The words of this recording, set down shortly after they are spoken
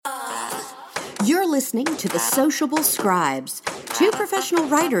listening to The Sociable Scribes, two professional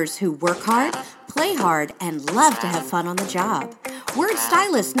writers who work hard, play hard, and love to have fun on the job. Word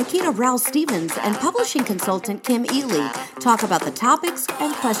stylist Nikita Rowell-Stevens and publishing consultant Kim Ely talk about the topics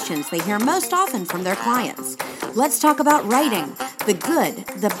and questions they hear most often from their clients. Let's talk about writing, the good,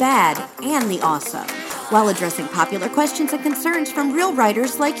 the bad, and the awesome, while addressing popular questions and concerns from real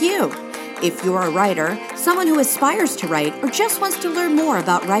writers like you. If you're a writer, someone who aspires to write, or just wants to learn more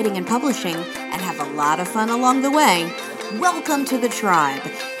about writing and publishing and have a lot of fun along the way, welcome to the tribe.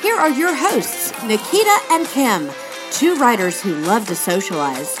 Here are your hosts, Nikita and Kim, two writers who love to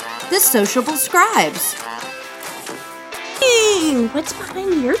socialize, the Sociable Scribes. Hey, what's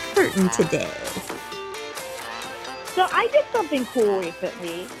behind your curtain today? So I did something cool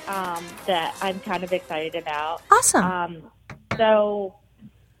recently that I'm kind of excited about. Awesome. So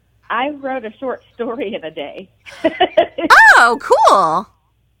I wrote a short story in a day. Oh, cool.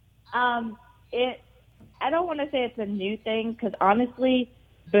 I don't want to say it's a new thing because honestly,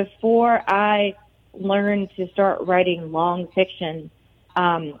 before I learned to start writing long fiction,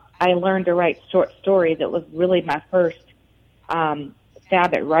 I learned to write short stories. It was really my first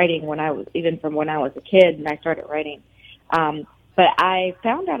stab at writing when I was a kid and I started writing. But I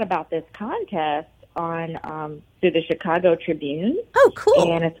found out about this contest on through the Chicago Tribune. Oh,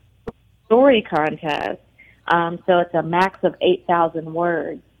 cool. And it's a story contest. So it's a max of 8,000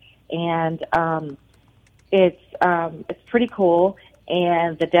 words. And it's pretty cool.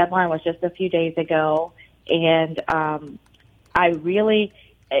 And the deadline was just a few days ago. And I really,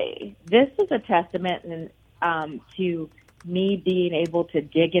 this is a testament to me being able to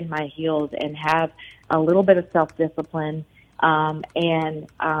dig in my heels and have a little bit of self-discipline and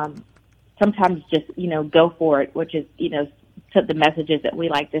sometimes just, go for it, which is, to the messages that we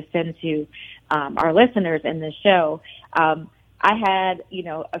like to send to our listeners in this show. I had,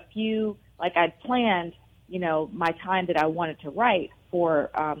 a few, like I'd planned, my time that I wanted to write for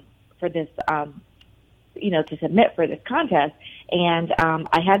this, to submit for this contest. And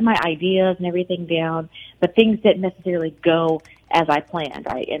I had my ideas and everything down, but things didn't necessarily go as I planned.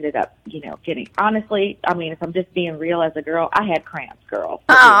 I ended up, getting, honestly, if I'm just being real as a girl, I had cramps, girl.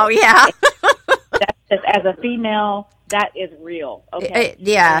 Oh, yeah. That's just, as a female, that is real. Okay.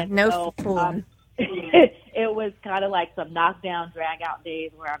 It was kind of like some knockdown, drag out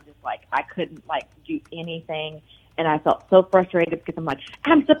days where I'm just like, I couldn't do anything. And I felt so frustrated because I'm like,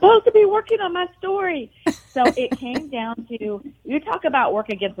 I'm supposed to be working on my story. So it came down to, you talk about work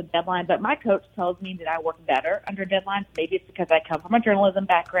against a deadline, but my coach tells me that I work better under deadlines. Maybe it's because I come from a journalism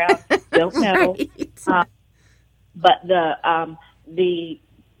background. Don't know. Right. But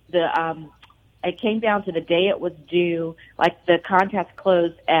it came down to the day it was due. Like the contest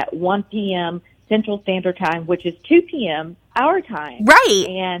closed at 1 p.m. Central Standard Time, which is 2 p.m. our time. Right.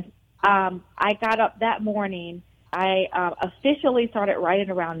 And I got up that morning. I officially started writing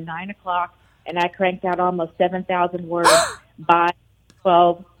around 9 o'clock, and I cranked out almost 7,000 words by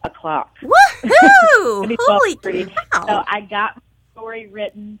 12 o'clock. Woohoo! Holy cow! So I got my story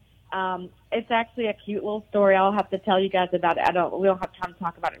written. It's actually a cute little story. I'll have to tell you guys about it. We don't have time to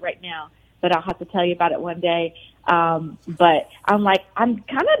talk about it right now, but I'll have to tell you about it one day. But I'm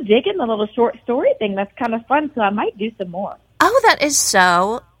kind of digging the little short story thing. That's kind of fun, so I might do some more. Oh, that is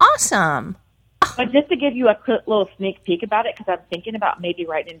so awesome. But just to give you a quick little sneak peek about it, because I'm thinking about maybe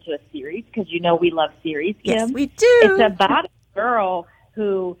writing into a series, because we love series, Kim. Yes, we do. It's about a girl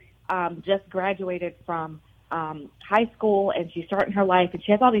who just graduated from high school, and she's starting her life, and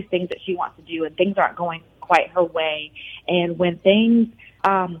she has all these things that she wants to do, and things aren't going quite her way. And when things,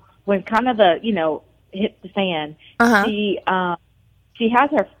 when kind of the, hits the fan, she has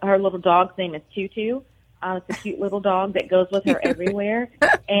her little dog's name is Tutu. It's a cute little dog that goes with her everywhere.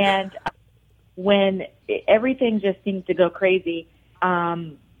 And when everything just seems to go crazy,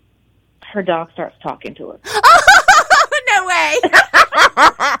 her dog starts talking to her. No way.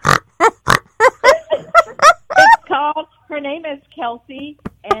 Her name is Kelsey,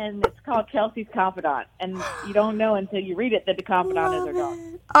 and it's called Kelsey's Confidant. And you don't know until you read it that the confidant is her dog.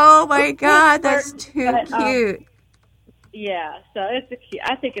 Oh my God, that's too cute. Yeah, so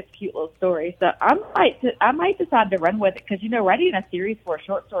I think it's a cute little story. So I might decide to run with it because writing a series for a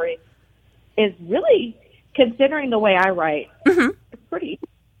short story is really, considering the way I write, it's pretty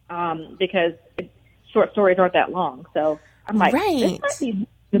because short stories aren't that long. So I'm like, this might be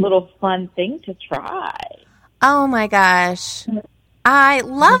a little fun thing to try. Oh my gosh. I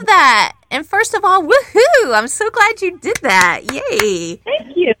love that. And first of all, woohoo! I'm so glad you did that. Yay.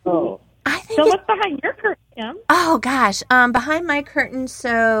 Thank you. So what's behind your curtain, Kim? Oh gosh. Behind my curtain,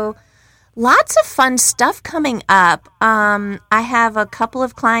 so lots of fun stuff coming up. I have a couple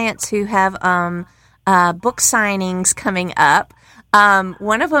of clients who have book signings coming up.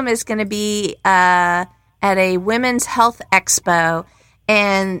 One of them is going to be at a women's health expo,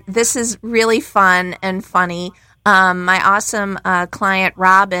 and this is really fun and funny. My awesome client,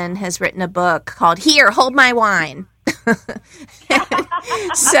 Robin, has written a book called Here, Hold My Wine.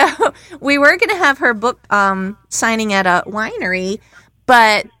 So we were going to have her book signing at a winery,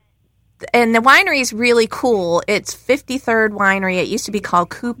 and the winery is really cool. It's 53rd Winery. It used to be called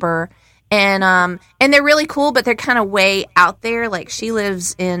Cooper. And they're really cool, but they're kind of way out there. Like, she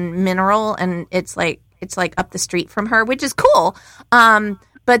lives in Mineral, and it's like up the street from her, which is cool.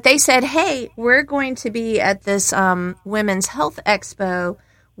 But they said, hey, we're going to be at this Women's Health Expo.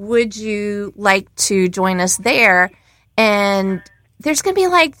 Would you like to join us there? And there's going to be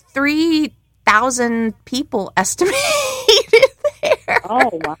like 3,000 people estimated there.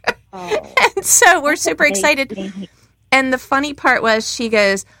 Oh, wow. And so we're super excited. And the funny part was, she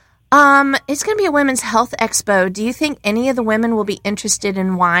goes, it's going to be a women's health expo. Do you think any of the women will be interested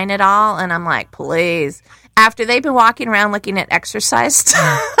in wine at all? And I'm like, please. After they've been walking around looking at exercise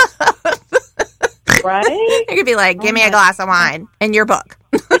stuff. Right? You could be like, give me a glass of wine and your book.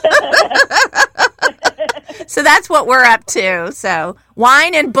 So that's what we're up to. So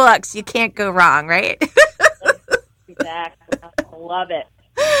wine and books, you can't go wrong, right? Exactly. I love it.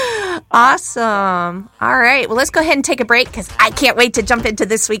 Awesome. All right. Well, let's go ahead and take a break because I can't wait to jump into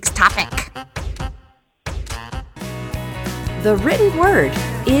this week's topic. The written word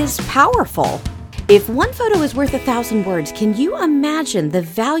is powerful. If one photo is worth 1,000 words, can you imagine the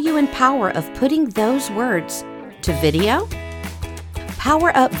value and power of putting those words to video?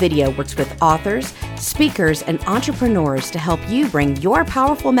 Power Up Video works with authors, speakers, and entrepreneurs to help you bring your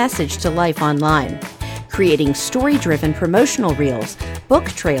powerful message to life online. Creating story-driven promotional reels, book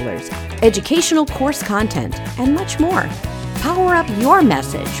trailers, educational course content, and much more. Power up your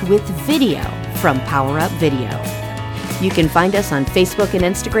message with video from Power Up Video. You can find us on Facebook and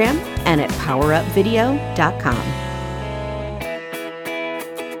Instagram and at powerupvideo.com.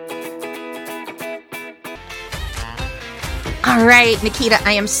 All right, Nikita,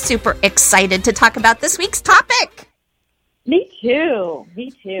 I am super excited to talk about this week's topic. Me too.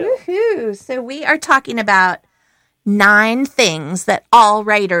 Woohoo! So we are talking about 9 things that all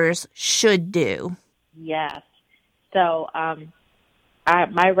writers should do. Yes. So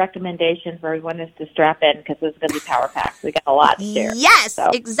my recommendation for everyone is to strap in because this is going to be power packed. We got a lot to share. Yes,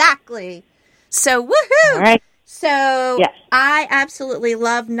 exactly. So, woohoo! All right. So yes. I absolutely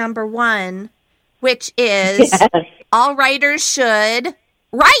love number 1, which is all writers should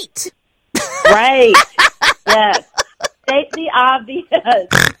write. Right. Yes. State the obvious.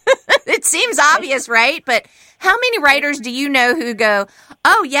 It seems obvious, right? But how many writers do you know who go,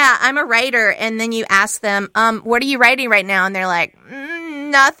 oh, yeah, I'm a writer, and then you ask them, what are you writing right now? And they're like,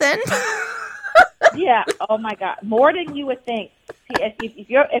 nothing. Yeah. Oh, my God. More than you would think. If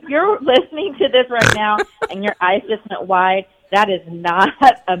you're listening to this right now and your eyes just went wide, that is not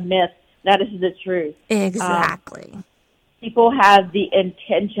a myth. That is the truth. Exactly. People have the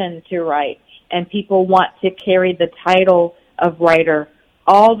intention to write, and people want to carry the title of writer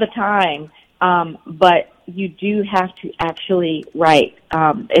all the time, but you do have to actually write.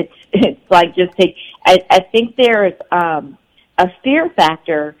 It's like just take. I think there's a fear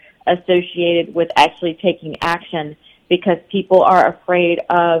factor associated with actually taking action because people are afraid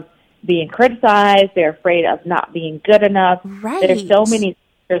of being criticized. They're afraid of not being good enough. Right. There's so many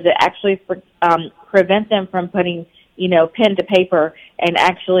factors that actually prevent them from putting, pen to paper and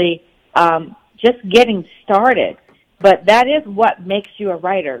actually just getting started. But that is what makes you a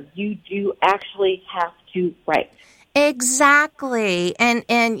writer. You do actually have to write. Exactly. And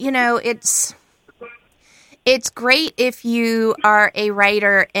it's great if you are a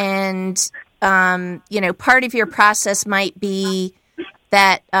writer and, part of your process might be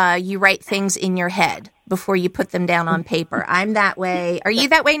that you write things in your head before you put them down on paper. I'm that way. Are you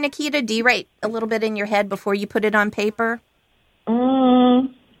that way, Nikita? Do you write a little bit in your head before you put it on paper?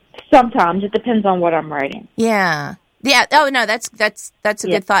 Sometimes. It depends on what I'm writing. Yeah. Yeah. Oh, no, that's a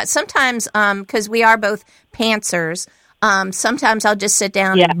good thought. Sometimes, because we are both pantsers, sometimes I'll just sit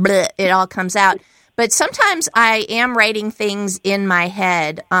down and bleh, it all comes out. But sometimes I am writing things in my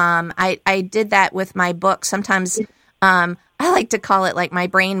head. I did that with my book. Sometimes I like to call it like my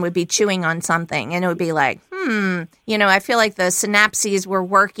brain would be chewing on something, and it would be like, I feel like the synapses were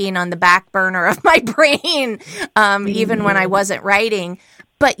working on the back burner of my brain, even when I wasn't writing.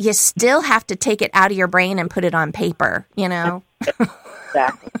 But you still have to take it out of your brain and put it on paper,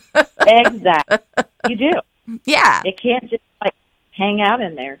 Exactly. Exactly. You do. Yeah. It can't just hang out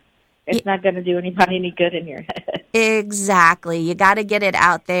in there. It's not going to do anybody any good in your head. Exactly. You got to get it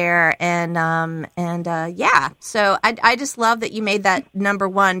out there. And yeah. So I just love that you made that number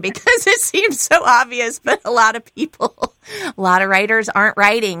one because it seems so obvious, but a lot of people, a lot of writers aren't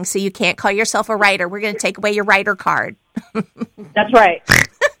writing. So you can't call yourself a writer. We're going to take away your writer card. That's right.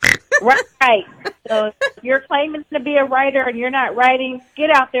 Right. So if you're claiming to be a writer and you're not writing, get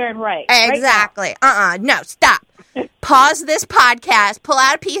out there and write. Exactly. No, stop. Pause this podcast, pull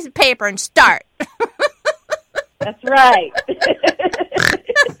out a piece of paper, and start. That's right.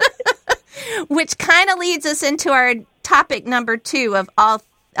 Which kind of leads us into our topic number 2 of all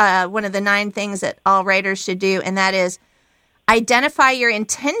one of the 9 things that all writers should do, and that is identify your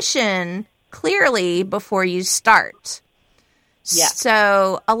intention clearly before you start. Yeah.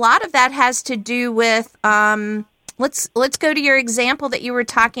 So a lot of that has to do with let's go to your example that you were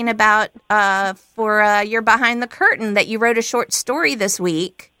talking about for your Behind the Curtain, that you wrote a short story this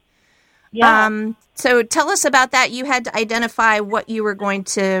week. Yeah. So tell us about that. You had to identify what you were going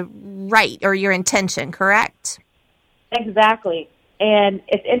to write or your intention, correct? Exactly. And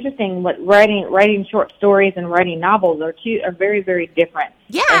it's interesting what writing short stories and writing novels are very, very different.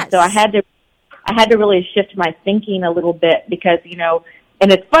 Yes. And so I had to really shift my thinking a little bit because,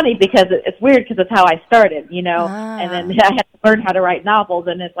 and it's funny because it's weird because it's how I started, and then I had to learn how to write novels,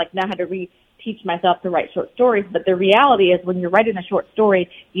 and it's like now I had to teach myself to write short stories. But the reality is when you're writing a short story,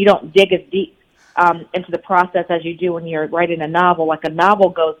 you don't dig as deep into the process as you do when you're writing a novel. Like a novel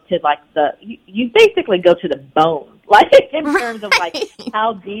goes to like you basically go to the bone, like in terms of like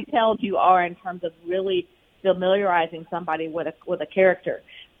how detailed you are in terms of really familiarizing somebody with a character.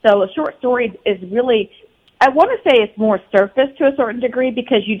 So a short story is really, I want to say it's more surface to a certain degree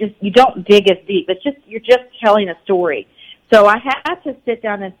because you don't dig as deep. You're just telling a story. So I had to sit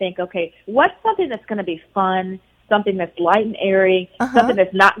down and think, okay, what's something that's going to be fun, something that's light and airy, something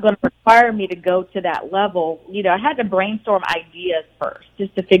that's not going to require me to go to that level. I had to brainstorm ideas first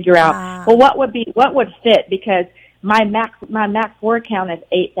just to figure out, well, what would fit, because my max word count is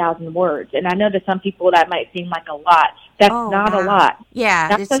 8,000 words. And I know to some people that might seem like a lot. That's not a lot. Yeah,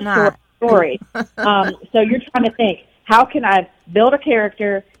 that's it's a not. short story. So you're trying to think, how can I build a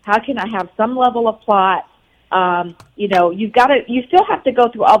character? How can I have some level of plot? You still have to go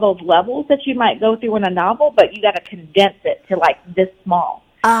through all those levels that you might go through in a novel, but you got to condense it to like this small.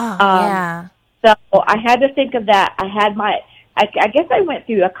 Yeah. So I had to think of that. I guess I went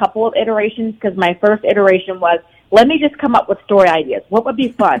through a couple of iterations because my first iteration was, let me just come up with story ideas. What would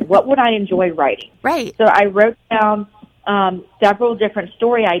be fun? What would I enjoy writing? Right. So I wrote down several different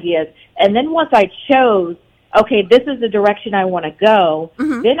story ideas. And then once I chose, okay, this is the direction I want to go,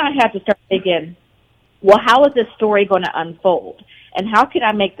 then I had to start thinking, well, how is this story going to unfold? And how can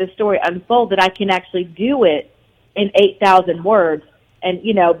I make this story unfold that I can actually do it in 8,000 words? And,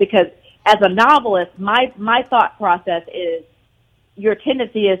 because as a novelist, my thought process is, your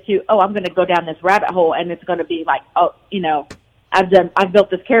tendency is to, I'm going to go down this rabbit hole, and it's going to be like, I've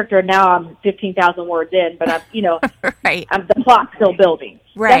built this character, and now I'm 15,000 words in, but right. The plot's still building.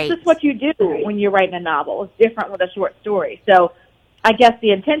 Right. That's just what you do when you're writing a novel. It's different with a short story. So I guess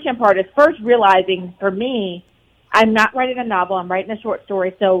the intention part is first realizing, for me, I'm not writing a novel, I'm writing a short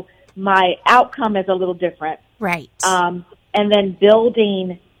story, so my outcome is a little different. Right. And then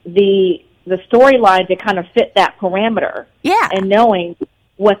building the storyline to kind of fit that parameter. Yeah. And knowing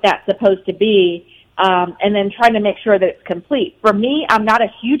what that's supposed to be, and then trying to make sure that it's complete. For me, I'm not a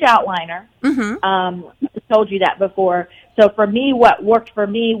huge outliner. I told you that before. So for me, what worked for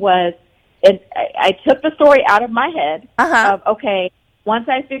me was, I took the story out of my head of, okay, once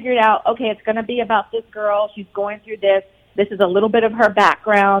I figured out, okay, it's going to be about this girl. She's going through this. This is a little bit of her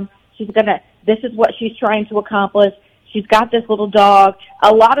background. This is what she's trying to accomplish. She's got this little dog.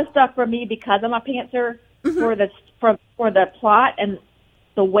 A lot of stuff for me, because I'm a pantser, for the plot and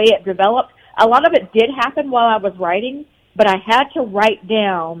the way it developed. A lot of it did happen while I was writing, but I had to write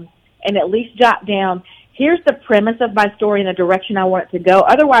down and at least jot down, here's the premise of my story and the direction I want it to go.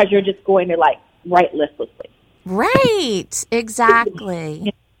 Otherwise, you're just going to write listlessly. Right.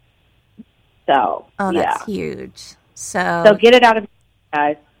 Exactly. So, that's huge. So get it out of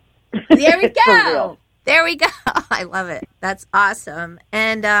guys. There we go. There we go. I love it. That's awesome.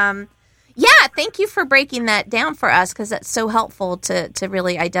 And thank you for breaking that down for us, because that's so helpful to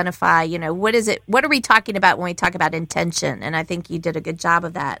really identify, what is it? What are we talking about when we talk about intention? And I think you did a good job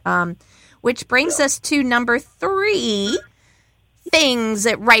of that. Which brings us to number 3 things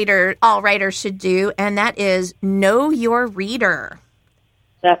that all writers should do, and that is know your reader.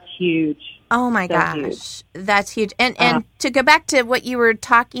 That's huge. Oh my gosh, that's huge. And to go back to what you were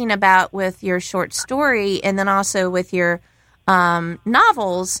talking about with your short story, and then also with your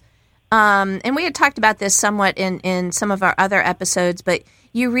novels, and we had talked about this somewhat in some of our other episodes, but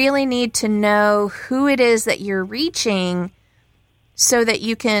you really need to know who it is that you're reaching so that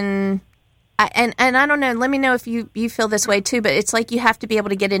you can, and I don't know, let me know if you feel this way too, but it's like you have to be able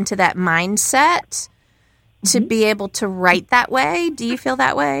to get into that mindset to be able to write that way. Do you feel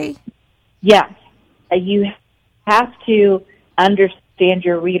that way? Yes. You have to understand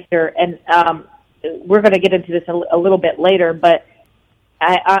your reader, and we're going to get into this a little bit later, but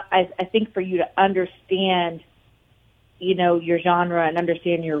I think for you to understand, your genre and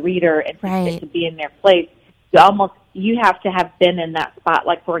understand your reader and to be in their place, you have to have been in that spot.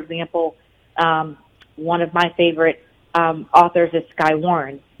 Like, for example, one of my favorite authors is Skye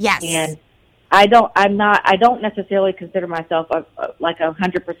Warren. Yes. And I don't necessarily consider myself like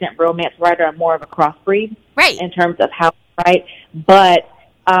 100% romance writer. I'm more of a crossbreed, right, in terms of how I write. But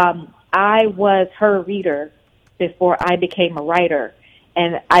I was her reader before I became a writer,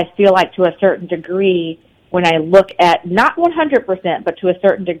 and I feel like to a certain degree, when I look at, not 100%, but to a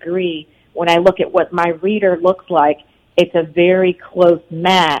certain degree, when I look at what my reader looks like, it's a very close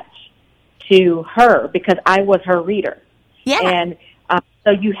match to her because I was her reader. Yeah. And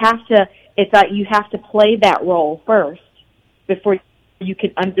so you have to. It's like you have to play that role first before you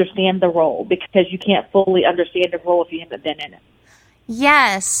can understand the role, because you can't fully understand the role if you haven't been in it.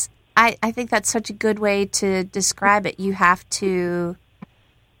 Yes. I think that's such a good way to describe it. You have to,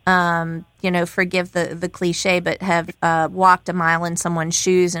 forgive the cliche, but have walked a mile in someone's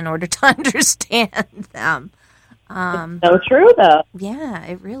shoes in order to understand them. It's so true, though. Yeah,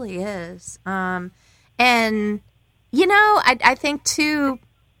 it really is. And, I think, too,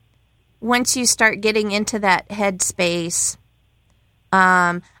 once you start getting into that headspace,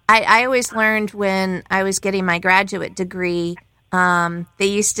 I always learned when I was getting my graduate degree, they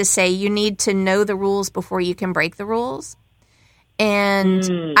used to say you need to know the rules before you can break the rules.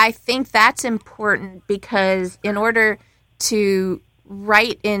 And I think that's important because in order to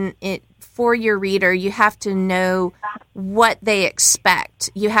write in it for your reader, you have to know what they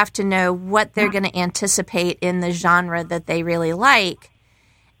expect. You have to know what they're going to anticipate in the genre that they really like.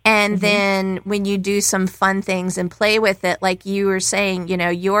 And then when you do some fun things and play with it, like you were saying,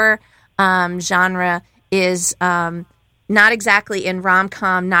 your genre is not exactly in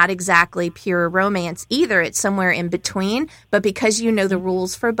rom-com, not exactly pure romance either. It's somewhere in between. But because you know the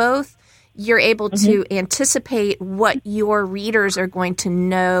rules for both, you're able to anticipate what your readers are going to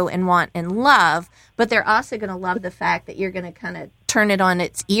know and want and love. But they're also going to love the fact that you're going to kind of turn it on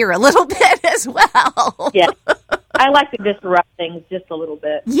its ear a little bit as well. Yeah. I like to disrupt things just a little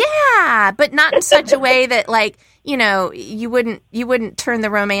bit. Yeah, but not in such a way that, like, you wouldn't turn the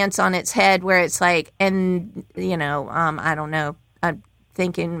romance on its head where it's like, and, I don't know, I'm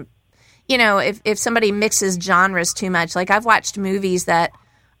thinking, if somebody mixes genres too much, like I've watched movies that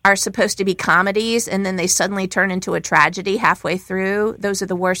are supposed to be comedies and then they suddenly turn into a tragedy halfway through. Those are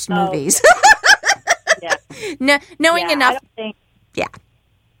the worst movies. Yeah. Knowing enough.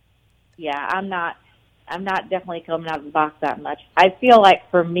 Yeah, I'm not definitely coming out of the box that much. I feel like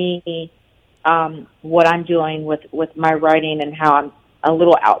for me, what I'm doing with my writing and how I'm a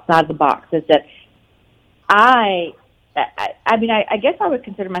little outside the box is that I guess I would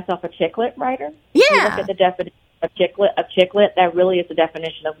consider myself a chick lit writer. Yeah. If you look at the definition of chick lit, that really is the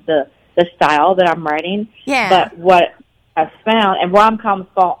definition of the style that I'm writing. Yeah. But what I've found, and rom-coms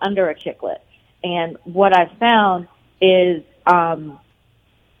fall under a chick lit, and what I've found is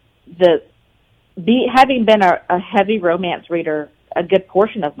having been a heavy romance reader a good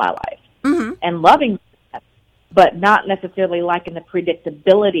portion of my life, and loving that, but not necessarily liking the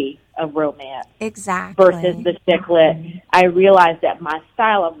predictability of romance versus the chick lit, I realized that my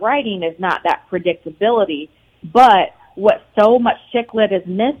style of writing is not that predictability, but what so much chick lit is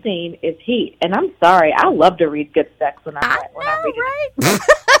missing is heat. And I'm sorry, I love to read good sex when I'm reading it.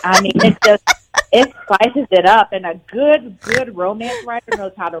 I mean, it spices it up, and a good romance writer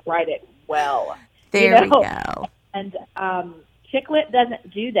knows how to write it well. There we go. And chick lit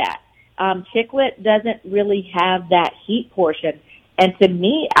doesn't do that. Chick lit doesn't really have that heat portion. And to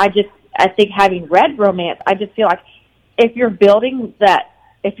me, I think having read romance, I just feel like if you're building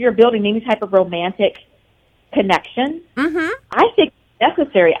any type of romantic connection, I think it's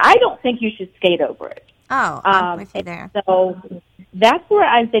necessary. I don't think you should skate over it. Oh, I'm with you there. So that's where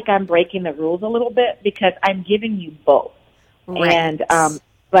I think I'm breaking the rules a little bit, because I'm giving you both. Right. And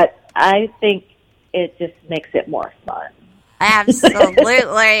but I think it just makes it more fun.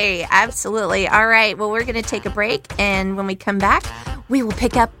 Absolutely. Absolutely. All right. Well, we're going to take a break, and when we come back, we will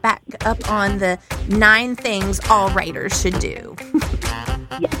pick back up on the 9 things all writers should do.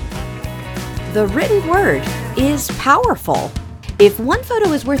 The written word is powerful. If one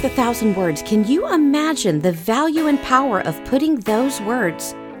photo is worth 1,000 words, can you imagine the value and power of putting those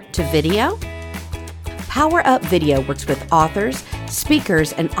words to video? Power Up Video works with authors,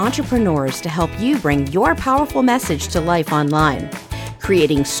 speakers, and entrepreneurs to help you bring your powerful message to life online.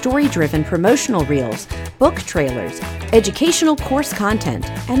 Creating story-driven promotional reels, book trailers, educational course content,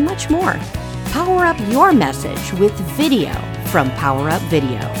 and much more. Power up your message with video from Power Up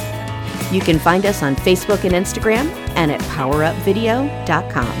Video. You can find us on Facebook and Instagram and at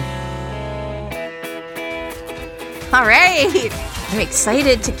powerupvideo.com. All right. I'm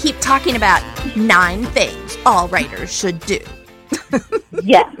excited to keep talking about 9 things all writers should do.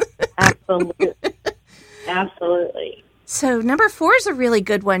 Yes, absolutely. Absolutely. So number 4 is a really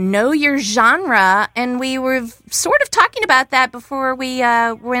good one. Know your genre. And we were sort of talking about that before we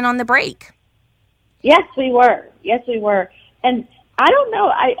went on the break. Yes, we were. And I don't know.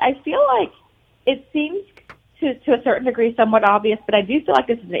 I feel like it seems to a certain degree somewhat obvious, but I do feel like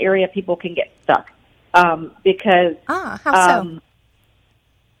this is an area people can get stuck because. How so?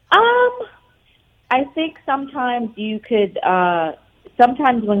 I think sometimes you could.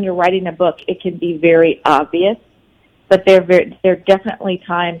 Sometimes when you're writing a book, it can be very obvious, but there are definitely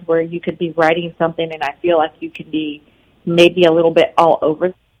times where you could be writing something, and I feel like you can be maybe a little bit all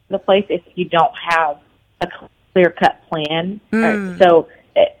over the place if you don't have a clear-cut plan. So,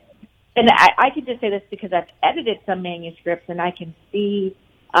 and I can just say this because I've edited some manuscripts, and I can see,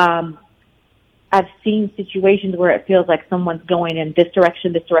 I've seen situations where it feels like someone's going in this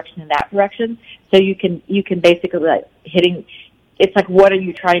direction, and that direction. So you can basically like hitting. It's like, what are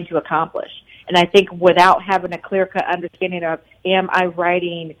you trying to accomplish? And I think without having a clear-cut understanding of, am I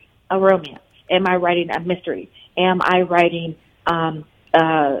writing a romance? Am I writing a mystery? Am I writing a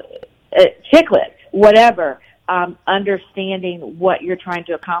chick lit? Whatever. Understanding what you're trying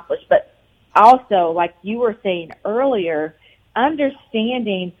to accomplish. But also, like you were saying earlier,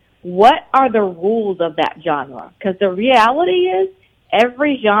 understanding what are the rules of that genre. Because the reality is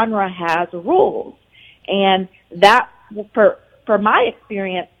every genre has rules. And that, for my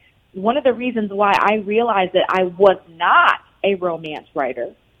experience, one of the reasons why I realized that I was not a romance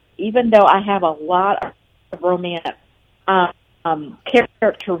writer, even though I have a lot of romance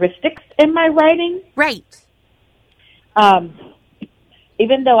characteristics in my writing. Right.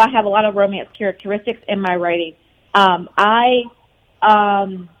 Even though I have a lot of romance characteristics in my writing, I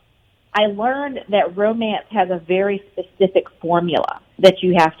learned that romance has a very specific formula that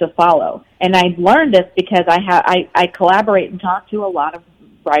you have to follow. And I learned this because I collaborate and talk to a lot of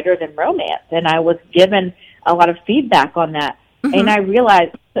writers in romance, and I was given a lot of feedback on that. Mm-hmm. And I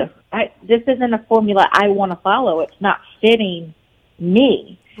realized this isn't a formula I want to follow. It's not fitting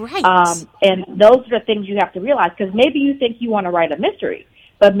me. Right. And those are the things you have to realize, because maybe you think you want to write a mystery,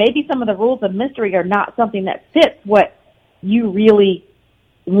 but maybe some of the rules of mystery are not something that fits what you really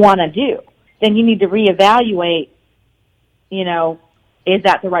want to do. Then you need to reevaluate, is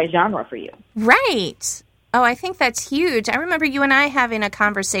that the right genre for you? Right. Oh, I think that's huge. I remember you and I having a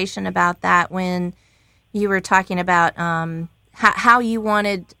conversation about that when you were talking about how you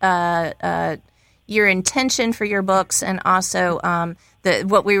wanted your intention for your books, and also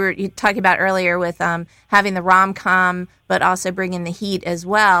what we were talking about earlier with having the rom-com, but also bringing the heat as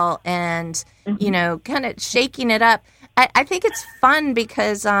well, and kind of shaking it up. I think it's fun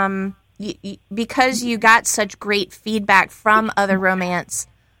because because you got such great feedback from other romance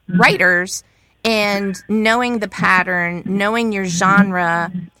writers, and knowing the pattern, knowing your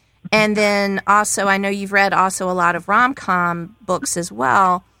genre, and then also I know you've read also a lot of rom-com books as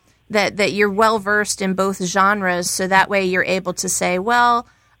well, that you're well-versed in both genres, so that way you're able to say, well,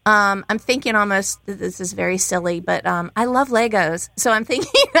 I'm thinking almost, this is very silly, but I love Legos, so I'm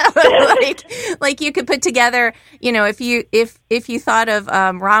thinking of like you could put together, if you thought of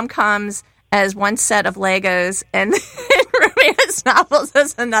rom-coms as one set of Legos and romance novels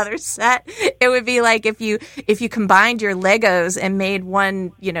as another set, it would be like if you combined your Legos and made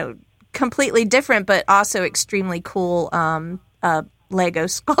one, completely different but also extremely cool Lego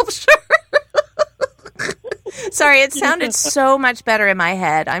sculpture. Sorry, it sounded so much better in my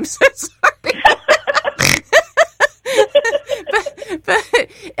head. I'm so sorry. but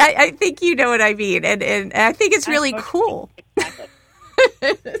I think you know what I mean, and I think it's really cool.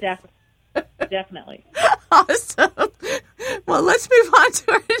 Definitely. Awesome. Well, let's move on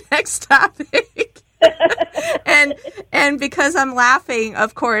to our next topic. and because I'm laughing,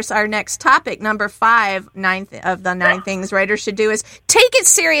 of course, our next topic, number 5, of the 9 things writers should do, is take it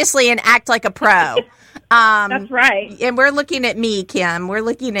seriously and act like a pro. That's right. And we're looking at me, Kim. We're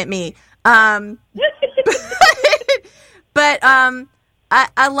looking at me. But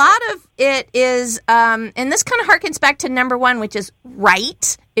a lot of it is, and this kind of harkens back to number one, which is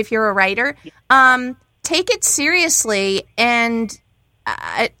write, if you're a writer. Take it seriously. And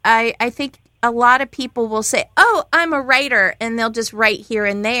I think a lot of people will say, oh, I'm a writer, and they'll just write here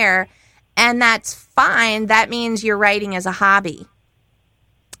and there. And that's fine. That means you're writing as a hobby.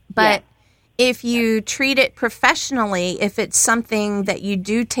 But if you treat it professionally, if it's something that you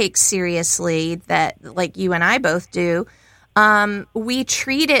do take seriously, that like you and I both do, we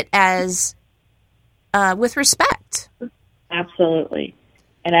treat it as with respect. Absolutely.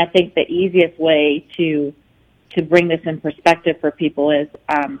 And I think the easiest way to bring this in perspective for people is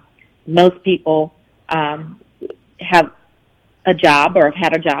most people have a job or have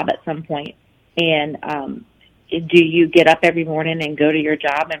had a job at some point. And do you get up every morning and go to your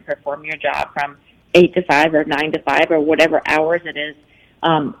job and perform your job from 8 to 5 or 9 to 5 or whatever hours it is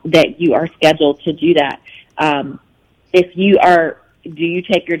that you are scheduled to do that? Do you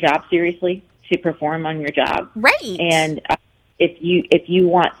take your job seriously to perform on your job? Right. And if you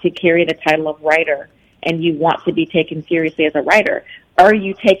want to carry the title of writer and you want to be taken seriously as a writer, are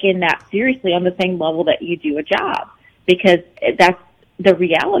you taking that seriously on the same level that you do a job? Because that's the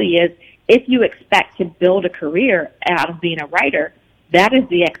reality is, if you expect to build a career out of being a writer, that is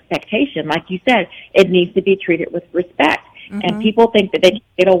the expectation. Like you said, it needs to be treated with respect. Mm-hmm. And people think that they can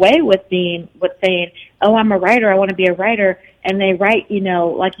get away with saying, oh, I'm a writer, I want to be a writer. And they write,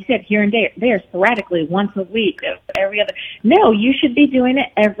 like you said, here and there, sporadically, once a week, every other. No, you should be doing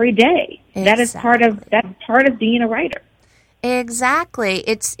it every day. Exactly. That's part of being a writer. Exactly.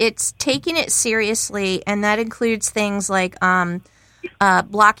 It's taking it seriously, and that includes things like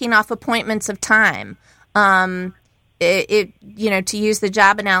blocking off appointments of time. To use the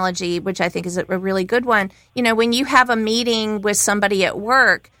job analogy, which I think is a really good one, when you have a meeting with somebody at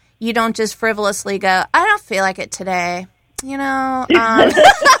work, you don't just frivolously go, I don't feel like it today.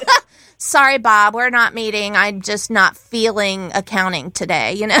 Sorry, Bob, we're not meeting. I'm just not feeling accounting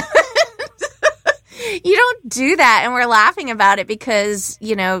today, You don't do that, and we're laughing about it because,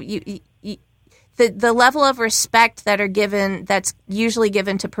 the level of respect that's usually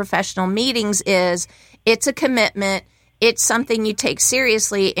given to professional meetings is it's a commitment, it's something you take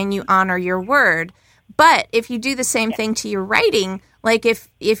seriously, and you honor your word. But if you do the same thing to your writing, like if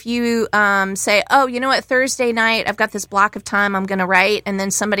you say, oh, you know what, Thursday night, I've got this block of time I'm going to write, and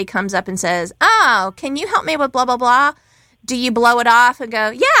then somebody comes up and says, oh, can you help me with blah, blah, blah? Do you blow it off and go,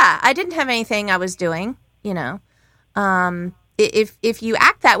 yeah, I didn't have anything I was doing, If you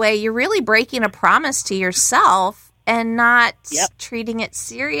act that way, you're really breaking a promise to yourself and not treating it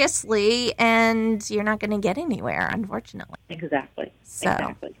seriously, and you're not going to get anywhere, unfortunately. Exactly.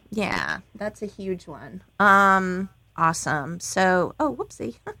 Yeah, that's a huge one. Awesome. So,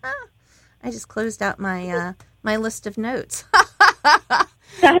 whoopsie. I just closed out my my list of notes.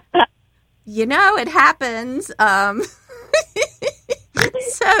 It happens. So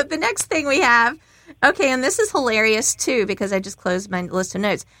the next thing we have, okay, and this is hilarious too because I just closed my list of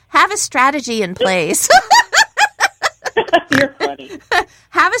notes. Have a strategy in place. You're funny.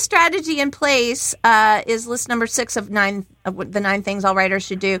 Have a strategy in place is list number 6 of the 9 things all writers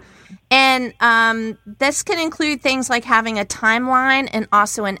should do. And this can include things like having a timeline and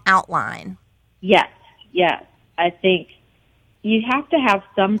also an outline. Yes. I think you have to have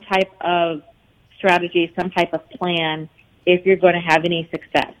some type of strategy, some type of plan if you're going to have any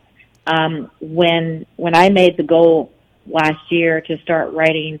success. When I made the goal last year to start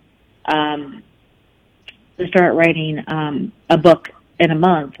writing a book in a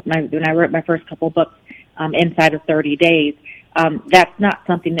month, when I wrote my first couple of books inside of 30 days, that's not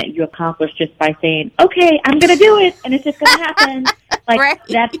something that you accomplish just by saying, okay, I'm going to do it, and it's just going to happen. Right.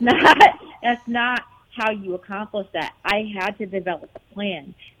 That's not how you accomplish that. I had to develop a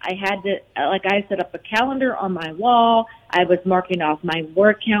plan. I had to, I set up a calendar on my wall. I was marking off my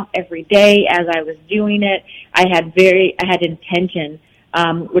word count every day as I was doing it. I had intention,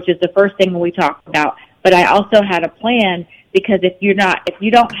 which is the first thing we talked about. But I also had a plan, because if you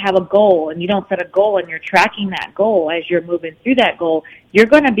don't have a goal and you don't set a goal and you're tracking that goal as you're moving through that goal, you're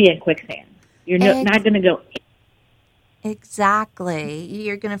going to be in quicksand. You're not going to go. Exactly.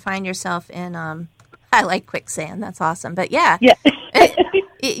 You're going to find yourself in, I like quicksand. That's awesome. But yeah.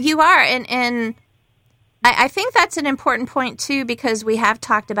 You are. And I think that's an important point too, because we have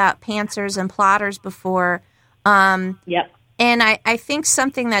talked about pantsers and plotters before. Yep. And I think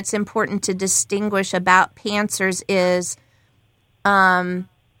something that's important to distinguish about pantsers is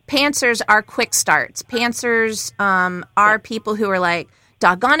pantsers are quick starts. Pantsers are people who are like,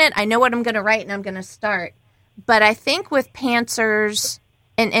 doggone it, I know what I'm going to write and I'm going to start. But I think with pantsers,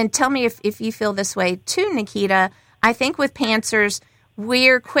 and tell me if you feel this way too, Nikita, I think with pantsers,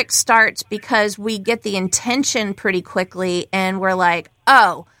 we're quick starts because we get the intention pretty quickly and we're like,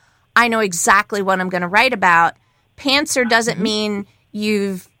 oh, I know exactly what I'm going to write about. Pantser doesn't mean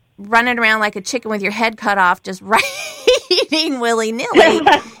you've running around like a chicken with your head cut off, just writing willy-nilly.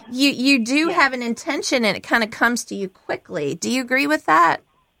 You do have an intention and it kind of comes to you quickly. Do you agree with that?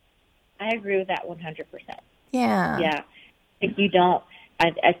 I agree with that 100%. Yeah. Yeah. If you don't,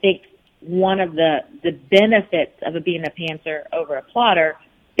 I think one of the benefits of being a pantser over a plotter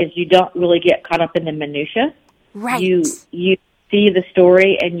is you don't really get caught up in the minutia. Right. You see the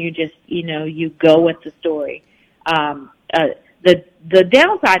story and you just, you go with the story. The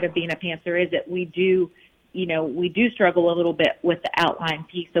downside of being a pantser is that we do struggle a little bit with the outline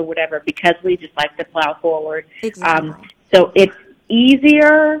piece or whatever because we just like to plow forward. Exactly. So it's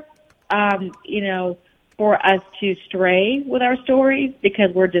easier, for us to stray with our stories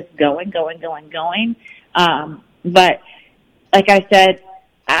because we're just going. But like I said,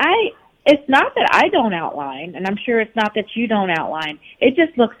 it's not that I don't outline, and I'm sure it's not that you don't outline. It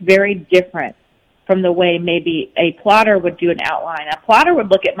just looks very different from the way maybe a plotter would do an outline. A plotter would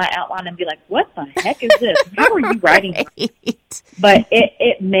look at my outline and be like, what the heck is this? How are you writing this? But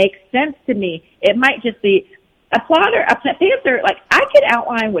it makes sense to me. It might just be a pantser, like I could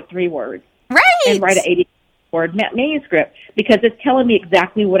outline with 3 words. Right. And write an 80-word manuscript because it's telling me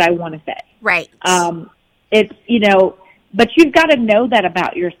exactly what I want to say. Right. It's, but you've got to know that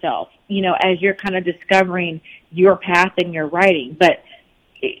about yourself, as you're kind of discovering your path in your writing. But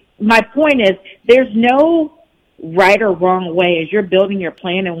my point is there's no right or wrong way as you're building your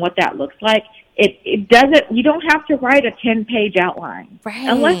plan and what that looks like. You don't have to write a 10-page outline. Right.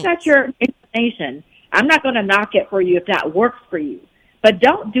 Unless that's your inclination. I'm not going to knock it for you if that works for you. But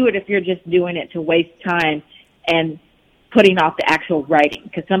don't do it if you're just doing it to waste time and putting off the actual writing,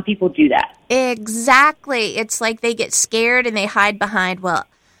 because some people do that. Exactly. It's like they get scared and they hide behind,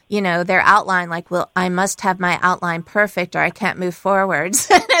 their outline, like, well, I must have my outline perfect or I can't move forwards.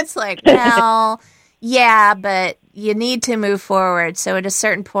 And it's like, well, yeah, but you need to move forward. So at a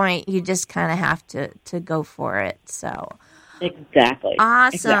certain point, you just kind of have to go for it. So exactly.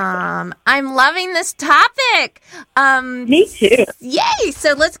 Awesome. Exactly. I'm loving this topic. Me too. Yay.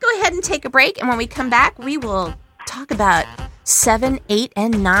 So let's go ahead and take a break. And when we come back, we will talk about 7, 8,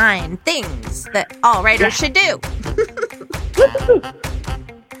 and 9 things that all writers should do.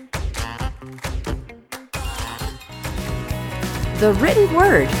 The written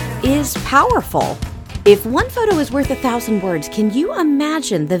word is powerful. If one photo is worth 1,000 words, can you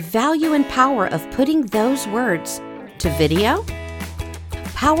imagine the value and power of putting those words to video?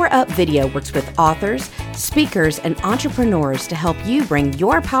 Power Up Video works with authors, speakers, and entrepreneurs to help you bring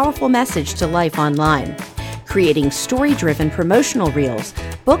your powerful message to life online. Creating story-driven promotional reels,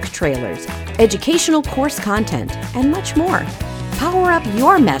 book trailers, educational course content, and much more. Power up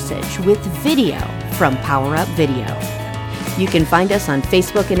your message with video from Power Up Video. You can find us on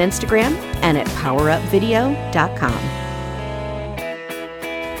Facebook and Instagram and at powerupvideo.com.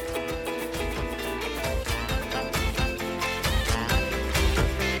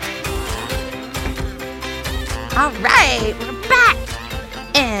 All right, we're back.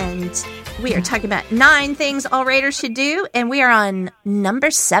 And we are talking about 9 things all writers should do. And we are on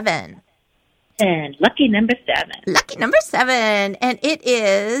number 7. And lucky number 7. Lucky number 7. And it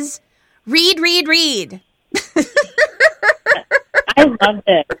is read. I love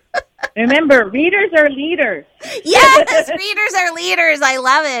this. Remember, readers are leaders. Yes, readers are leaders. I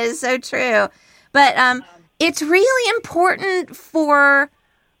love it. It's so true. But it's really important for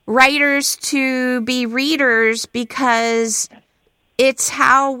writers to be readers because it's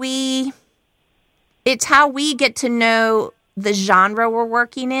how we get to know the genre we're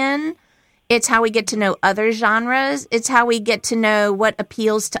working in. It's how we get to know other genres. It's how we get to know what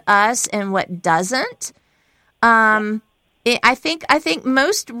appeals to us and what doesn't. I think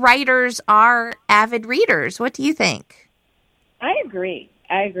most writers are avid readers. What do you think? I agree.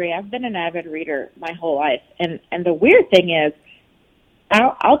 I've been an avid reader my whole life. And the weird thing is,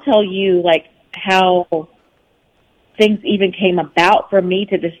 I'll tell you like how things even came about for me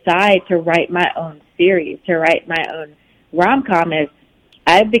to decide to write my own series, to write my own rom-com is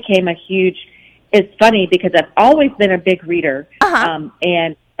I became it's funny because I've always been a big reader. And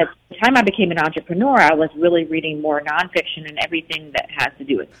at the time I became an entrepreneur, I was really reading more nonfiction and everything that has to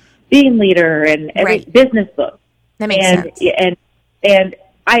do with being leader and every business book. That makes sense. And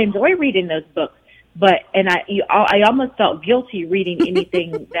I enjoy reading those books, but I almost felt guilty reading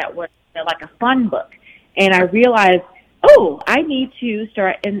anything that was like a fun book. And I realized, I need to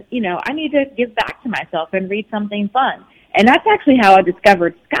start, and I need to give back to myself and read something fun. And that's actually how I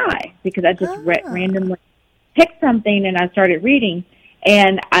discovered Sky, because I just randomly picked something and I started reading.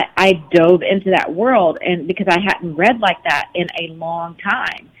 And I dove into that world, and because I hadn't read like that in a long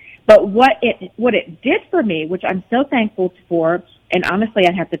time. But what it did for me, which I'm so thankful for, and honestly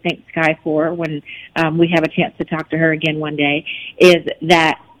I'd have to thank Sky for when we have a chance to talk to her again one day, is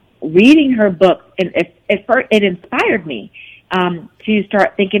that reading her books, and at first it inspired me to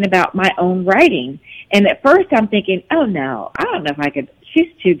start thinking about my own writing. And at first I'm thinking, oh no, I don't know if I could.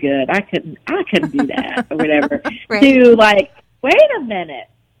 She's too good. I couldn't do that or whatever. Right. To like, wait a minute.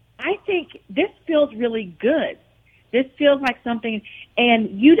 I think this feels really good. This feels like something,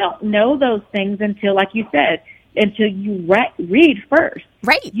 and you don't know those things until, like you said, until you read first.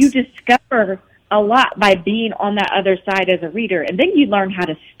 Right. You discover a lot by being on that other side as a reader, and then you learn how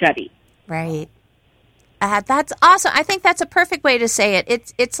to study. Right. That's awesome. I think that's a perfect way to say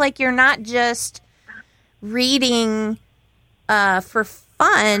it. It's like you're not just reading for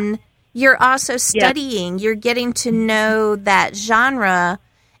fun. You're also studying. You're getting to know that genre.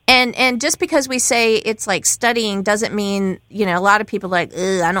 And just because we say it's like studying doesn't mean, a lot of people are like,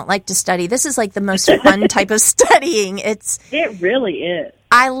 I don't like to study. This is like the most fun type of studying. It really is.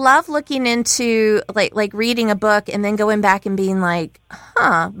 I love looking into like reading a book and then going back and being like,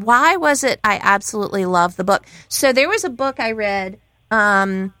 why was it I absolutely love the book? So there was a book I read,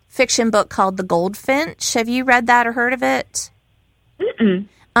 fiction book called The Goldfinch. Have you read that or heard of it? Mm-mm.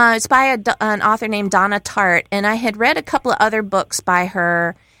 It's by an author named Donna Tartt, and I had read a couple of other books by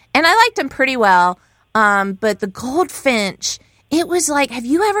her, and I liked them pretty well. But The Goldfinch, it was like, have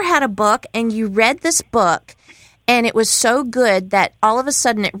you ever had a book and you read this book and it was so good that all of a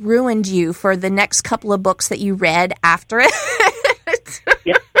sudden it ruined you for the next couple of books that you read after it?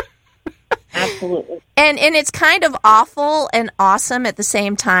 Yep. Absolutely. And it's kind of awful and awesome at the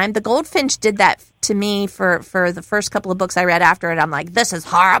same time. The Goldfinch did that to me for the first couple of books I read after it. I'm like, this is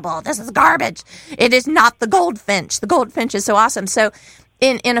horrible. This is garbage. It is not The Goldfinch. The Goldfinch is so awesome. So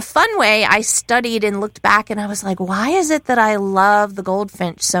in a fun way, I studied and looked back and I was like, why is it that I love The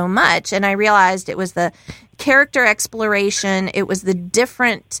Goldfinch so much? And I realized it was the character exploration. It was the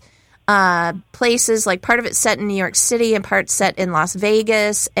different places, like part of it set in New York City and part set in Las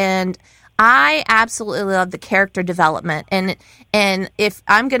Vegas. And I absolutely love the character development, and if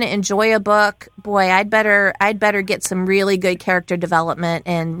I'm going to enjoy a book, boy, I'd better get some really good character development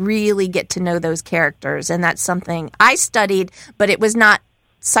and really get to know those characters. And that's something I studied, but it was not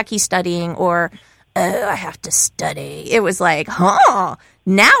sucky studying or I have to study. It was like,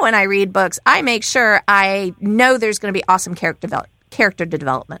 now when I read books, I make sure I know there's going to be awesome character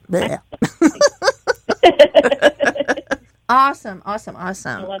development. Awesome. I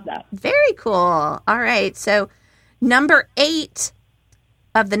love that. Very cool. All right. So number 8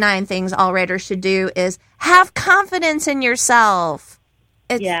 of the 9 things all writers should do is have confidence in yourself.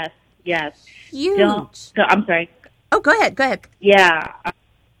 It's yes. huge. I'm sorry. Oh, go ahead. Yeah. I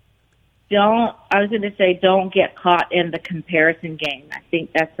was going to say, don't get caught in the comparison game. I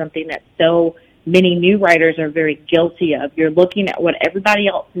think that's something that so many new writers are very guilty of. You're looking at what everybody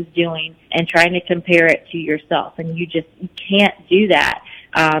else is doing and trying to compare it to yourself, and you can't do that.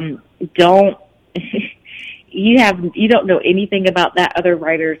 You don't know anything about that other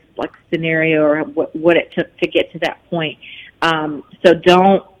writer's like scenario or what it took to get to that point. So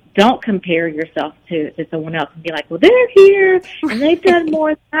don't compare yourself to someone else and be like, well, they're here and they've done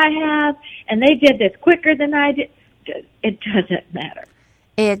more than I have and they did this quicker than I did. It doesn't matter.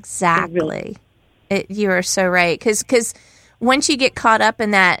 Exactly. You are so right. Because once you get caught up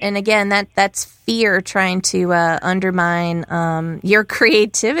in that, and again, that's fear trying to undermine your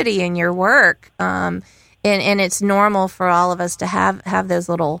creativity and your work. And it's normal for all of us to have those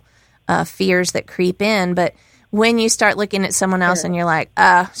little fears that creep in. But when you start looking at someone else and you're like,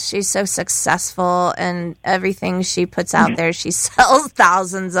 she's so successful and everything she puts out there, she sells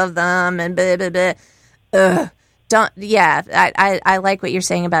thousands of them and blah, blah, blah. I like what you're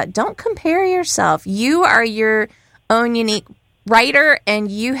saying about don't compare yourself. You are your own unique writer, and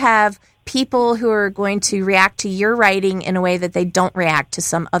you have people who are going to react to your writing in a way that they don't react to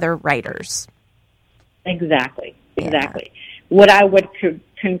some other writers. Exactly. What I would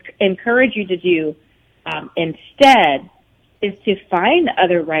encourage you to do instead is to find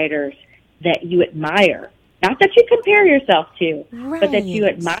other writers that you admire. Not that you compare yourself to, but that you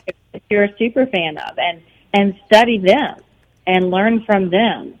admire, that you're a super fan of, and study them and learn from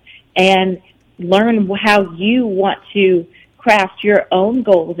them and learn how you want to craft your own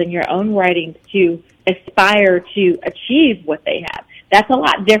goals and your own writings to aspire to achieve what they have. That's a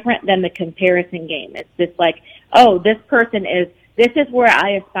lot different than the comparison game. It's just like, this is where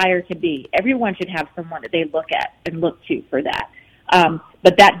I aspire to be. Everyone should have someone that they look at and look to for that.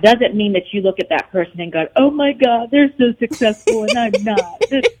 But that doesn't mean that you look at that person and go, oh my God, they're so successful and I'm not.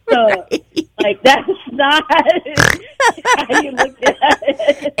 This sucks. Right. Like, that's not how you look at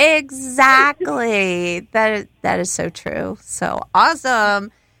it. Exactly. That is so true. So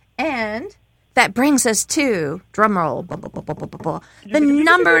awesome. And that brings us to, drumroll, the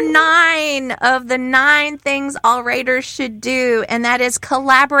number 9 of the 9 things all writers should do, and that is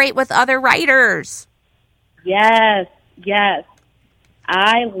collaborate with other writers. Yes.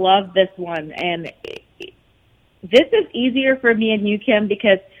 I love this one. And this is easier for me and you, Kim,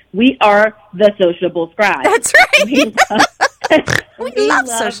 because we are the sociable scribes. That's right. We love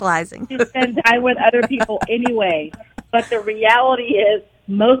socializing. To spend time with other people anyway. But the reality is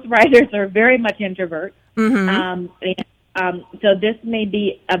most writers are very much introverts. Mm-hmm. So this may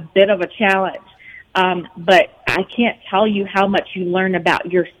be a bit of a challenge. But I can't tell you how much you learn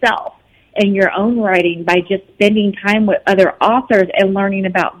about yourself and your own writing by just spending time with other authors and learning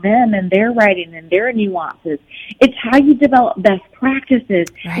about them and their writing and their nuances. It's how you develop best practices.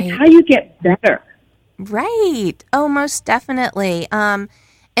 Right. It's how you get better. Right. Oh, most definitely. And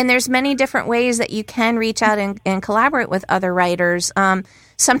there's many different ways that you can reach out and collaborate with other writers.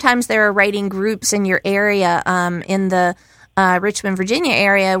 Sometimes there are writing groups in your area. In the Richmond, Virginia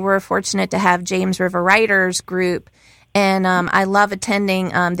area, we're fortunate to have James River Writers Group. And I love attending.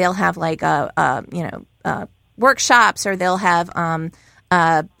 They'll have like workshops, or they'll have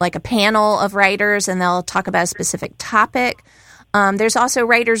like a panel of writers, and they'll talk about a specific topic. There's also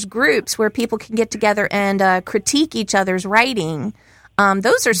writers groups where people can get together and critique each other's writing.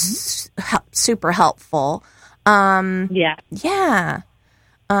 Those are super helpful. Yeah.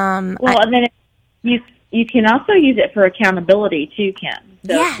 Well, and then you can also use it for accountability too, Kim.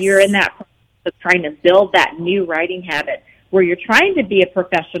 So if you're in that of trying to build that new writing habit where you're trying to be a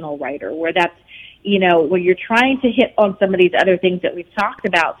professional writer, where that's, where you're trying to hit on some of these other things that we've talked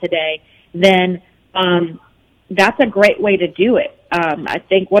about today, then that's a great way to do it. I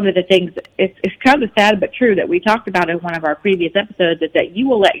think one of the things, it's kind of sad but true, that we talked about in one of our previous episodes, is that you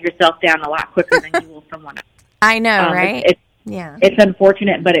will let yourself down a lot quicker than you will someone else. I know, right? It's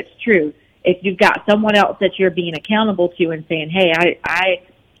unfortunate, but it's true. If you've got someone else that you're being accountable to and saying, hey,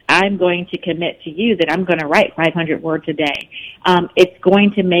 I'm going to commit to you that I'm going to write 500 words a day. It's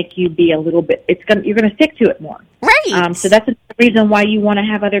going to make you be a little bit, you're going to stick to it more. Right. So that's the reason why you want to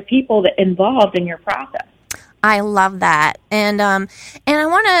have other people involved in your process. I love that. And I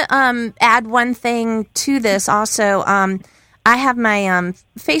want to add one thing to this also. I have my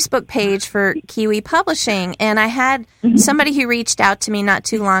Facebook page for Kiwi Publishing, and I had somebody who reached out to me not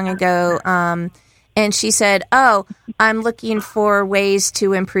too long ago, and she said, I'm looking for ways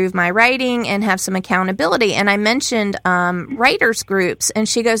to improve my writing and have some accountability. And I mentioned writers groups, and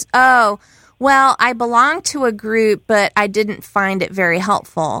she goes, well, I belong to a group, but I didn't find it very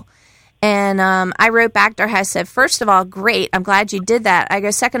helpful. And I wrote back to her, I said, first of all, great, I'm glad you did that. I go,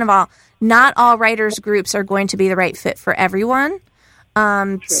 second of all, not all writers groups are going to be the right fit for everyone.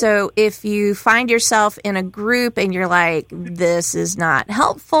 So if you find yourself in a group and you're like, this is not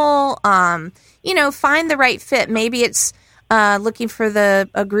helpful, find the right fit. Maybe it's looking for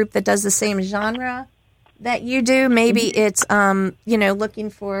a group that does the same genre that you do. Maybe it's, looking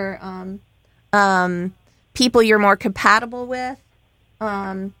for people you're more compatible with.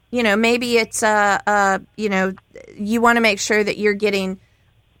 Maybe it's, you want to make sure that you're getting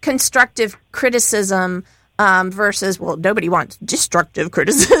constructive criticism versus, well, nobody wants destructive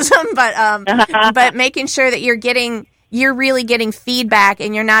criticism, but making sure that you're really getting feedback,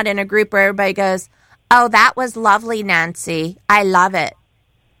 and you're not in a group where everybody goes, oh, that was lovely, Nancy. I love it.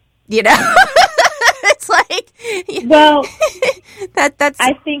 It's like, well, that's.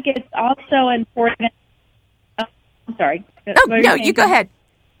 I think it's also important. Oh, I'm sorry. Oh, no, you go ahead.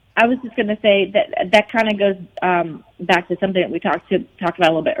 I was just going to say that kind of goes back to something that we talked about a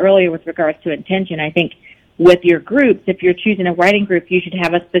little bit earlier with regards to intention. I think with your groups, if you're choosing a writing group, you should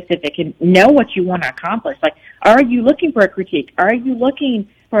have a specific and know what you want to accomplish. Like, are you looking for a critique? Are you looking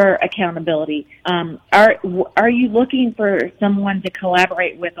for accountability? Are you looking for someone to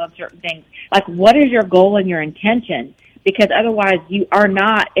collaborate with on certain things? Like, what is your goal and your intention? Because otherwise you are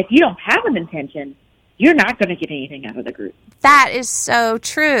not, if you don't have an intention, you're not going to get anything out of the group. That is so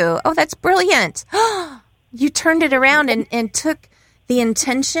true. Oh, that's brilliant. You turned it around and took the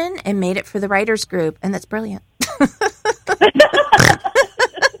intention and made it for the writers group, and that's brilliant.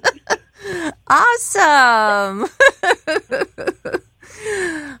 Awesome.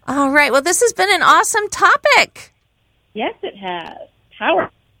 All right. Well, this has been an awesome topic. Yes, it has.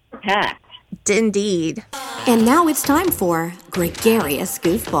 Power-packed. Indeed. And now it's time for Gregarious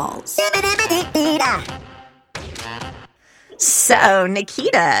Goofballs. So,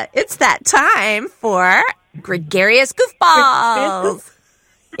 Nikita, it's that time for Gregarious Goofballs.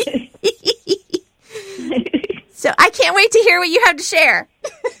 So I can't wait to hear what you have to share.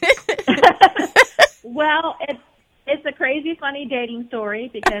 Well, it's a crazy, funny dating story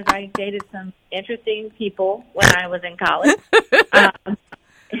because I dated some interesting people when I was in college.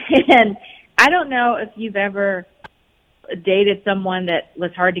 And I don't know if you've ever dated someone that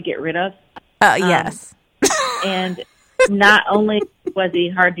was hard to get rid of. Yes. And not only was he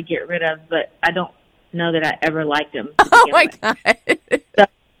hard to get rid of, but I don't know that I ever liked him. Oh, my God. So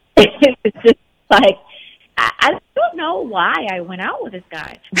it was just like, I don't know why I went out with this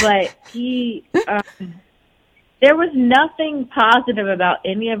guy, but he, there was nothing positive about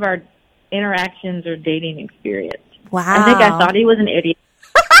any of our interactions or dating experience. Wow. I think I thought he was an idiot.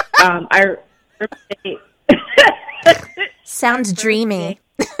 Sounds dreamy.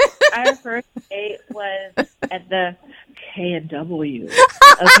 Our first date was at the K&W.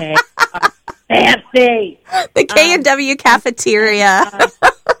 Okay. Fancy. The K&W cafeteria.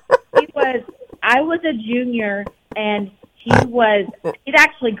 I was a junior, and he'd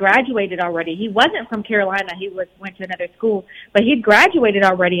actually graduated already. He wasn't from Carolina. He went to another school, but he'd graduated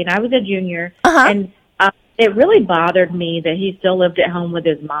already, and I was a junior. Uh-huh. And it really bothered me that he still lived at home with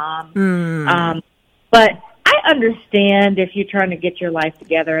his mom. But I understand if you're trying to get your life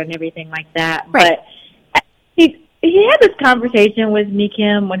together and everything like that. Right. But he had this conversation with me,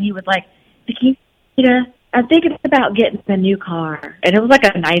 Kim, when he was like, Nikita, I'm thinking about getting a new car. And it was like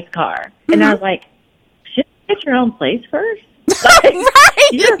a nice car. And I was like, should you get your own place first? Like, Right.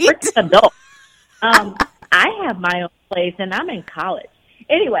 You're a freaking adult. I have my own place, and I'm in college.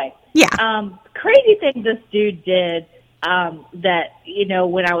 Anyway, crazy thing this dude did that, you know,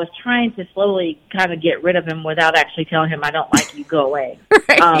 when I was trying to slowly kind of get rid of him without actually telling him I don't like you, go away,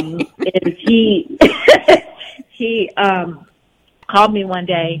 is he called me one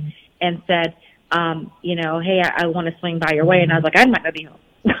day and said, you know, hey, I want to swing by your way. And I was like, I might not be home.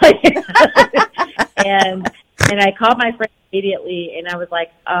 and I called my friend immediately, and I was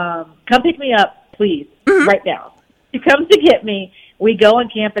like, come pick me up, please, right now. She comes to get me. We go on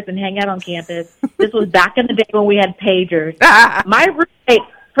campus and hang out on campus. This was back in the day when we had pagers. My roommate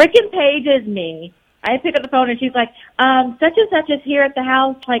freaking pages me. I pick up the phone, and she's like, such and such is here at the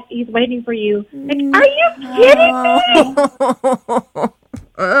house. Like, he's waiting for you. Like, are you kidding me?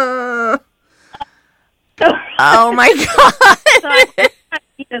 Oh, my God. So I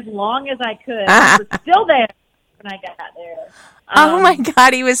stayed as long as I could. I was still there when I got there. Oh, my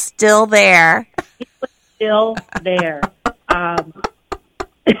God, he was still there. He was still there.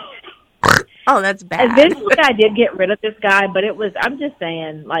 Oh, that's bad. Eventually, I did get rid of this guy, but it was, I'm just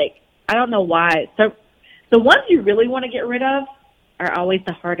saying, like, I don't know why. So the ones you really want to get rid of are always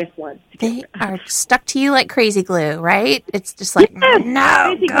the hardest ones to get rid of. They are stuck to you like crazy glue, right? It's just like, yes,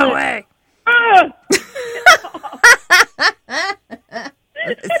 no, go glue. away.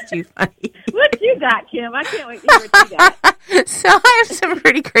 That's too funny. What you got, Kim? I can't wait to hear what you got. So I have some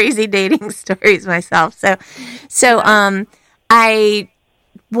pretty crazy dating stories myself. So I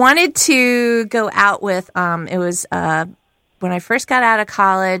wanted to go out with, it was when I first got out of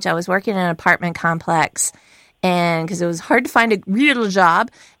college, I was working in an apartment complex, and because it was hard to find a real job,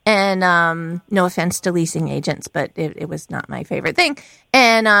 and no offense to leasing agents, but it was not my favorite thing.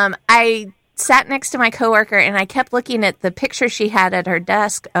 And I sat next to my coworker, and I kept looking at the picture she had at her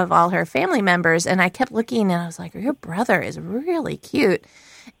desk of all her family members, and I kept looking, and I was like, your brother is really cute.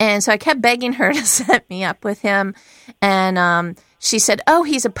 And so I kept begging her to set me up with him, and she said, oh,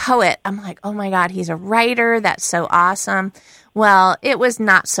 he's a poet. I'm like, oh, my God, he's a writer. That's so awesome. Well, it was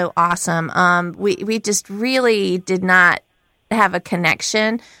not so awesome. We just really did not have a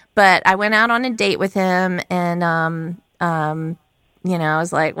connection, but I went out on a date with him, and you know, I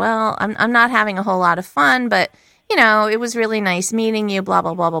was like, well, I'm not having a whole lot of fun, but, you know, it was really nice meeting you, blah,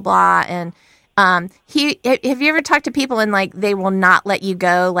 blah, blah, blah, blah. And have you ever talked to people and, like, they will not let you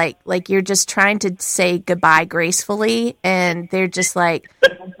go? Like you're just trying to say goodbye gracefully, and they're just like,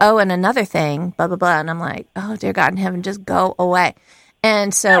 oh, and another thing, blah, blah, blah. And I'm like, oh, dear God in heaven, just go away.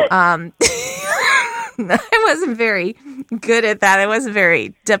 And so I wasn't very good at that. I wasn't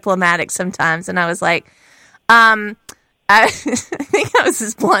very diplomatic sometimes. And I was like, I think I was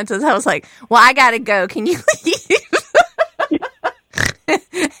as blunt as I was like, well, I got to go. Can you leave?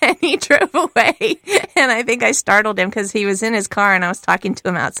 And he drove away. And I think I startled him because he was in his car and I was talking to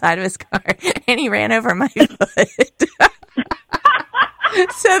him outside of his car. And he ran over my foot.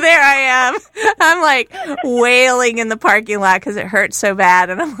 So there I am. I'm like wailing in the parking lot because it hurt so bad.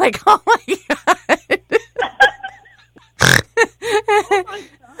 And I'm like, oh my God.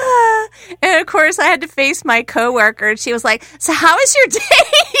 And of course, I had to face my coworker, and she was like, "So how was your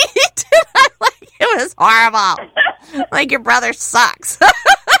date?" And I'm like, "It was horrible. Like, your brother sucks."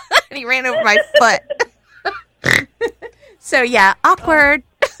 And he ran over my foot. So yeah, awkward.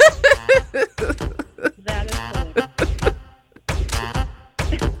 That is hilarious.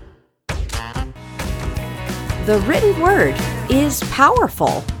 The written word is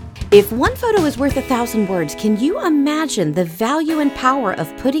powerful. If one photo is worth 1,000 words, can you imagine the value and power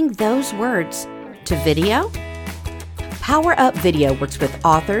of putting those words to video? Power Up Video works with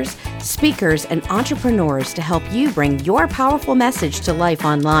authors, speakers, and entrepreneurs to help you bring your powerful message to life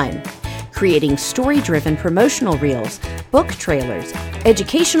online. Creating story-driven promotional reels, book trailers,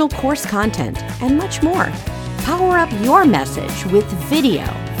 educational course content, and much more. Power up your message with video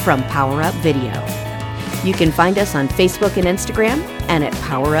from Power Up Video. You can find us on Facebook and Instagram and at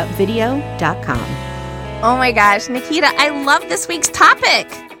powerupvideo.com. Oh my gosh, Nikita, I love this week's topic.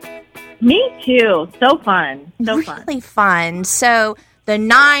 Me too. So fun. So fun. Really fun. So the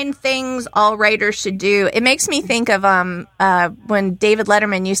 9 things all writers should do. It makes me think of when David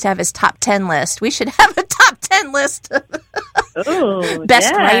Letterman used to have his top 10 list. We should have a top 10 list of Ooh,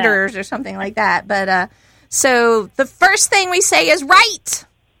 best writers or something like that. But so the first thing we say is write.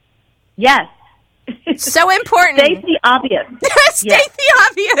 Yes. So important. State the obvious. State the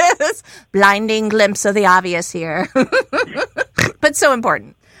obvious. Blinding glimpse of the obvious here. But so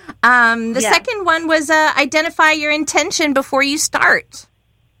important. The second one was identify your intention before you start.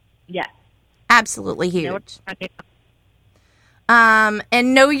 Yes. Absolutely huge.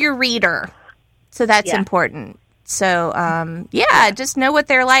 And know your reader. So that's important. So, just know what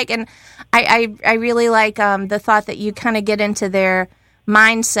they're like. And I really like the thought that you kind of get into their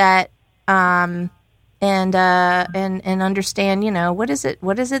mindset and understand, what is it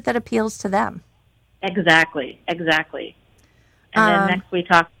that appeals to them? Exactly. And then next we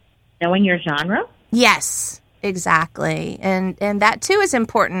talk knowing your genre. Yes, exactly. And that too is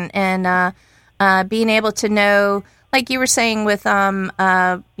important. And being able to know, like you were saying with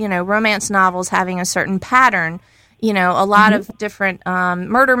romance novels having a certain pattern, a lot of different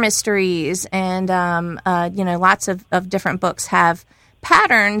murder mysteries and lots of different books have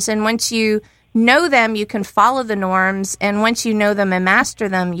patterns, and once you know them, you can follow the norms, and once you know them and master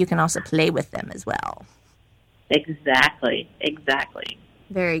them, you can also play with them as well. Exactly.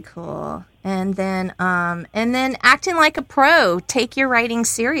 Very cool. And then acting like a pro. Take your writing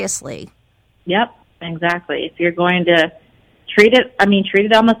seriously. Yep, exactly. If you're going to treat it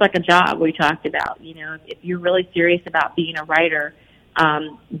almost like a job we talked about. If you're really serious about being a writer,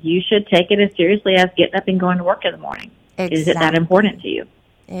 you should take it as seriously as getting up and going to work in the morning. Exactly. Is it that important to you?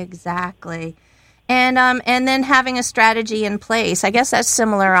 Exactly. And then having a strategy in place. I guess that's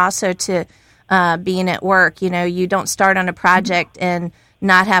similar also to being at work. You don't start on a project and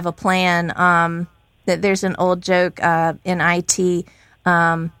not have a plan. That there's an old joke in IT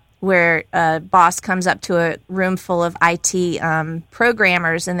where a boss comes up to a room full of IT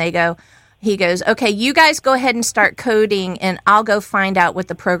programmers, and he goes, "Okay, you guys go ahead and start coding, and I'll go find out what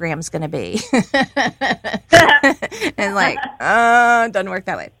the program's going to be." And doesn't work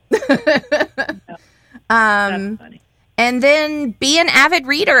that way. That's funny. And then be an avid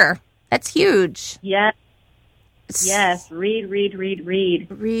reader. That's huge. Yes. Read. Read.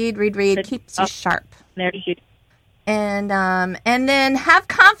 Keeps you sharp. There's you. And then have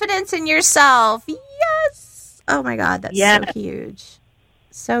confidence in yourself. Yes. Oh my God, that's so huge.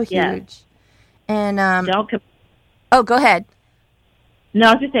 So huge. Yes. And go ahead. No,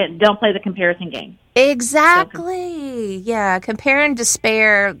 I was just saying, don't play the comparison game. Exactly. Yeah, compare and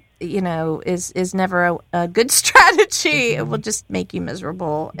despair, is never a good strategy. It will just make you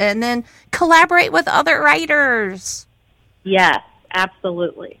miserable. And then collaborate with other writers. Yes,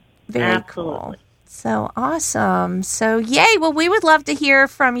 absolutely. Very cool. So awesome. So yay. Well, we would love to hear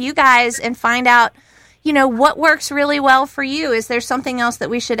from you guys and find out, what works really well for you. Is there something else that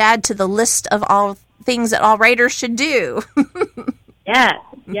we should add to the list of all things that all writers should do? Yes.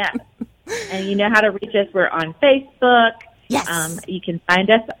 And you know how to reach us. We're on Facebook. Yes. You can find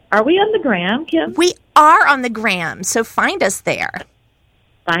us. Are we on the Gram, Kim? We are on the Gram, so find us there.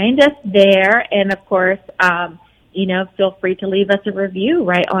 Find us there. And, of course, feel free to leave us a review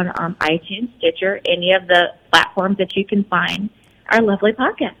right on iTunes, Stitcher, any of the platforms that you can find our lovely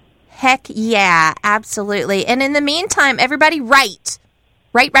podcast. Heck yeah, absolutely. And in the meantime, everybody write.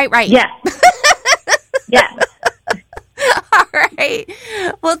 Write. Yes. Yes. All right.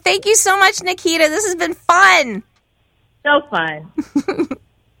 Well, thank you so much, Nikita. This has been fun. So fun.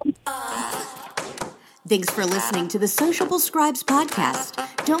 Thanks for listening to the Sociable Scribes podcast.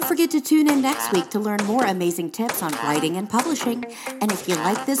 Don't forget to tune in next week to learn more amazing tips on writing and publishing. And if you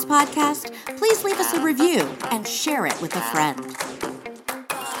like this podcast, please leave us a review and share it with a friend.